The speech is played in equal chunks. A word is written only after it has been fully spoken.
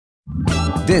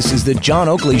This is the John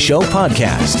Oakley Show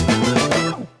podcast.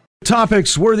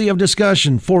 Topics worthy of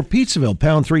discussion for Pizzaville,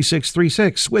 pound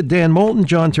 3636, with Dan Moulton,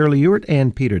 John Turley-Ewart,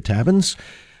 and Peter Tabuns,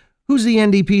 who's the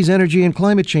NDP's energy and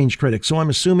climate change critic. So I'm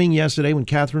assuming yesterday when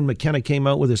Catherine McKenna came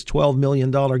out with his $12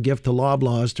 million gift to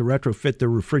Loblaws to retrofit the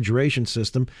refrigeration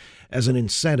system as an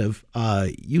incentive,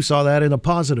 you saw that in a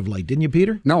positive light, didn't you,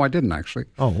 Peter? No, I didn't, actually.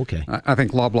 Oh, okay. I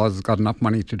think Loblaws has got enough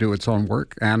money to do its own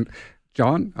work. And,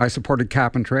 John, I supported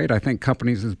cap and trade. I think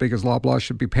companies as big as Loblaws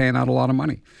should be paying out a lot of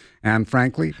money. And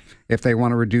frankly, if they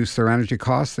want to reduce their energy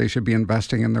costs, they should be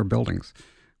investing in their buildings.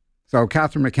 So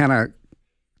Catherine McKenna,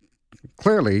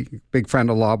 clearly big friend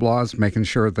of Loblaws, making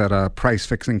sure that a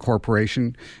price-fixing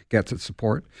corporation gets its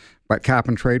support. But cap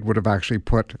and trade would have actually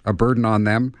put a burden on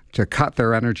them to cut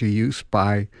their energy use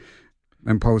by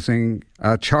imposing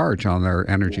a charge on their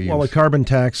energy use. Well, a carbon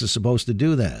tax is supposed to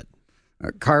do that.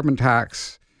 Carbon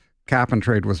tax, cap and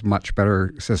trade was a much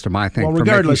better system, I think, well, for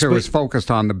making sure it was focused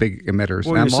on the big emitters.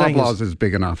 And Loblaws is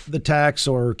big enough. The tax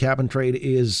or cap and trade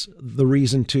is the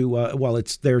reason to,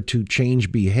 it's there to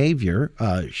change behavior.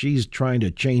 She's trying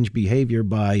to change behavior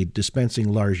by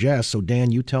dispensing largesse. So,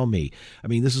 Dan, you tell me. I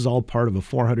mean, this is all part of a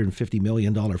 $450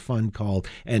 million fund called,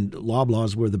 and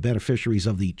Loblaws were the beneficiaries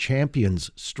of the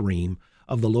Champions stream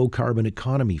of the Low Carbon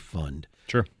Economy Fund.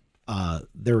 Sure.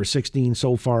 There are 16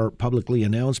 so far publicly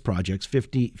announced projects.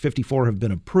 54 have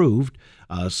been approved.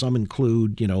 Some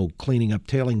include, cleaning up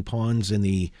tailing ponds in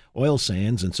the oil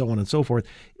sands and so on and so forth.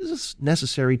 Is this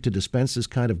necessary to dispense this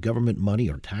kind of government money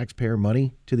or taxpayer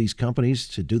money to these companies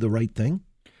to do the right thing?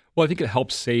 Well, I think it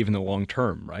helps save in the long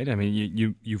term, right? I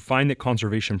mean, you find that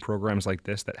conservation programs like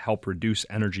this that help reduce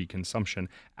energy consumption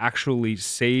actually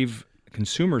save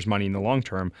consumers money in the long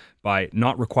term by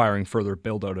not requiring further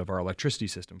build out of our electricity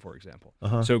system, for example.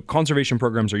 So conservation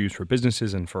programs are used for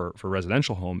businesses and for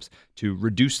residential homes to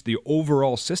reduce the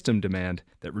overall system demand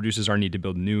that reduces our need to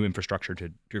build new infrastructure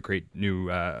to create new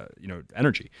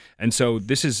energy. And so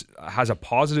this has a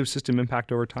positive system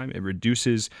impact over time. It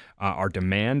reduces our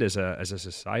demand as a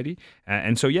society.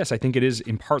 And so, yes, I think it is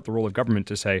in part the role of government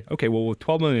to say, okay, well, with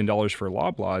 $12 million for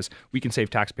Loblaws, we can save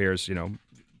taxpayers,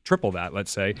 triple that,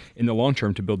 let's say, in the long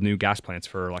term to build new gas plants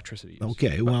for electricity use.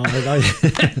 Okay, well,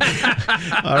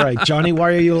 all right, Johnny,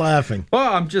 why are you laughing?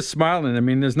 Well, I'm just smiling. I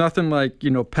mean, there's nothing like,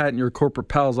 patting your corporate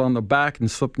pals on the back and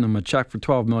slipping them a check for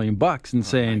 $12 million and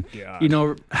saying,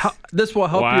 this will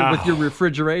help you with your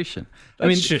refrigeration.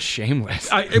 That's just shameless.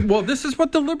 This is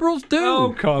what the Liberals do.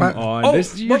 Oh, come on.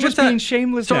 You're just being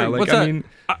shameless now.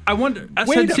 I wonder,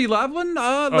 SNC-Lavalin,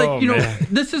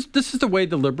 this is the way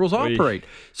the Liberals operate.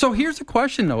 So here's the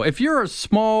question, though. If you're a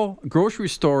small grocery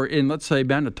store in, let's say,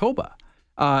 Manitoba,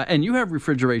 and you have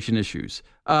refrigeration issues,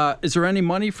 is there any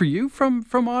money for you from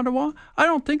Ottawa? I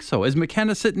don't think so. Is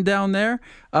McKenna sitting down there,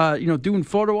 doing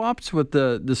photo ops with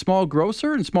the small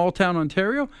grocer in small town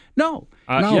Ontario? No.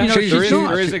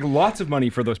 There is lots of money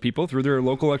for those people through their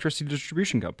local electricity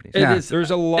distribution companies.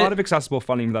 There's a lot of accessible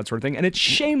funding for that sort of thing, and it's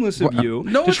shameless of you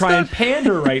to try and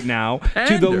pander right now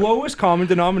to the lowest common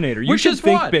denominator. You should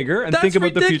think bigger and think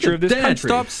about the future of this country.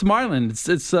 Stop smiling.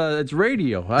 It's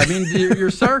radio. I mean,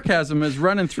 your sarcasm is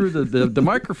running through the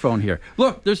microphone here.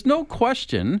 Look, there's no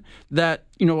question that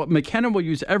McKenna will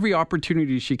use every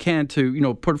opportunity she can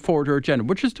to put forward her agenda,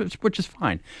 which is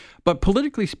fine. But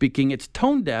politically speaking, it's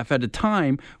tone deaf at a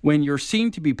time when you're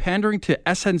seen to be pandering to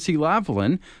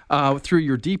SNC-Lavalin through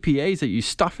your DPAs that you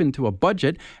stuff into a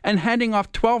budget and handing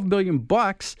off $12 million,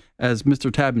 as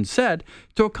Mr. Tabuns said,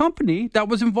 to a company that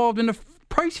was involved in a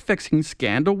price-fixing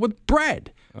scandal with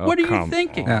bread. What are you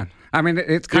thinking? Yeah. I mean,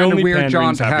 it's kind of weird,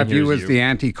 John, to have you as the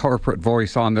anti-corporate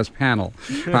voice on this panel,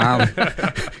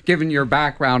 given your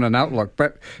background and outlook.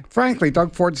 But frankly,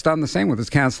 Doug Ford's done the same with his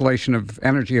cancellation of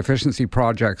energy efficiency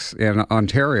projects in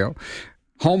Ontario.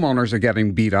 Homeowners are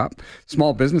getting beat up.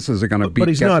 Small businesses are going to get beat up. But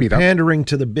he's not pandering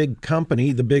to the big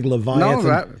company, the big Leviathan.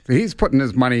 No, he's putting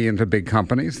his money into big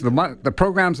companies. The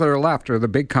programs that are left are the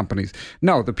big companies.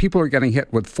 No, the people who are getting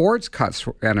hit with Ford's cuts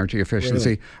for energy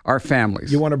efficiency are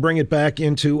families. You want to bring it back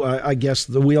into, I guess,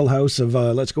 the wheelhouse of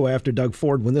let's go after Doug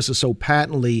Ford when this is so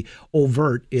patently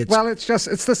overt.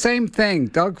 It's the same thing.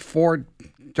 Doug Ford,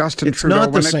 Justin Trudeau. It's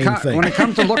not the same thing. When it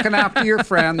comes to looking after your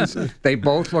friends, they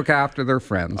both look after their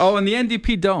friends. Oh, and the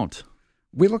NDP don't.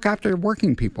 We look after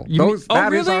working people.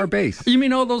 That is our base. You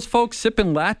mean all those folks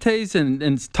sipping lattes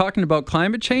and talking about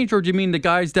climate change? Or do you mean the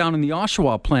guys down in the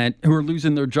Oshawa plant who are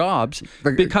losing their jobs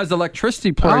because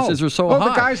electricity prices are so high?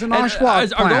 The guys in Oshawa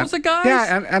plant. Are those the guys?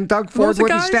 Yeah, and Doug Ford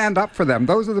wouldn't stand up for them.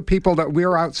 Those are the people that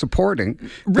we're out supporting.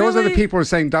 Those are the people who are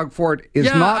saying Doug Ford is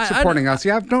not supporting us.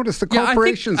 You have noticed the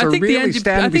corporations are really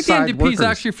standing beside workers. I think the NDP's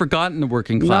actually forgotten the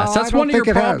working class. That's one of your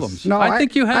problems. No, I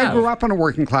think you have. I grew up in a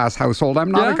working class household. I'm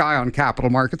not a guy on capital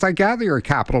markets. I gather you're a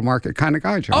capital market kind of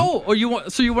guy, John. Oh, you want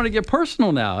to get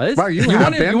personal now? Well, you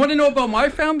want to know about my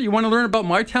family? You want to learn about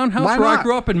my townhouse where I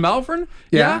grew up in Malvern?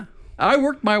 Yeah. I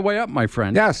worked my way up, my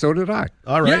friend. Yeah, so did I.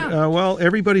 All right. Yeah. Well,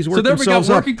 everybody's worked themselves up.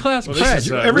 So there we got up. working class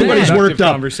cred. Everybody's worked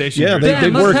up. Conversation. Yeah,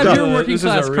 they've worked up. This is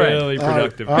a really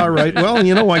productive. All right.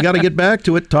 Well, I got to get back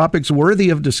to it. Topics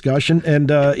worthy of discussion. And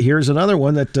here's another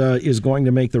one that is going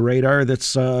to make the radar.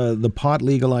 That's the pot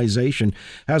legalization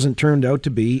hasn't turned out to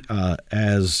be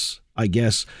as, I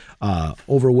guess,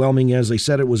 overwhelming as they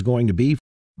said it was going to be.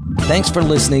 Thanks for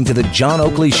listening to the John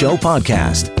Oakley Show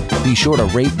podcast. Be sure to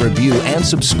rate, review, and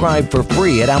subscribe for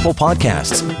free at Apple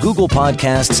Podcasts, Google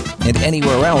Podcasts, and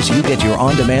anywhere else you get your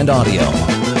on-demand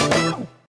audio.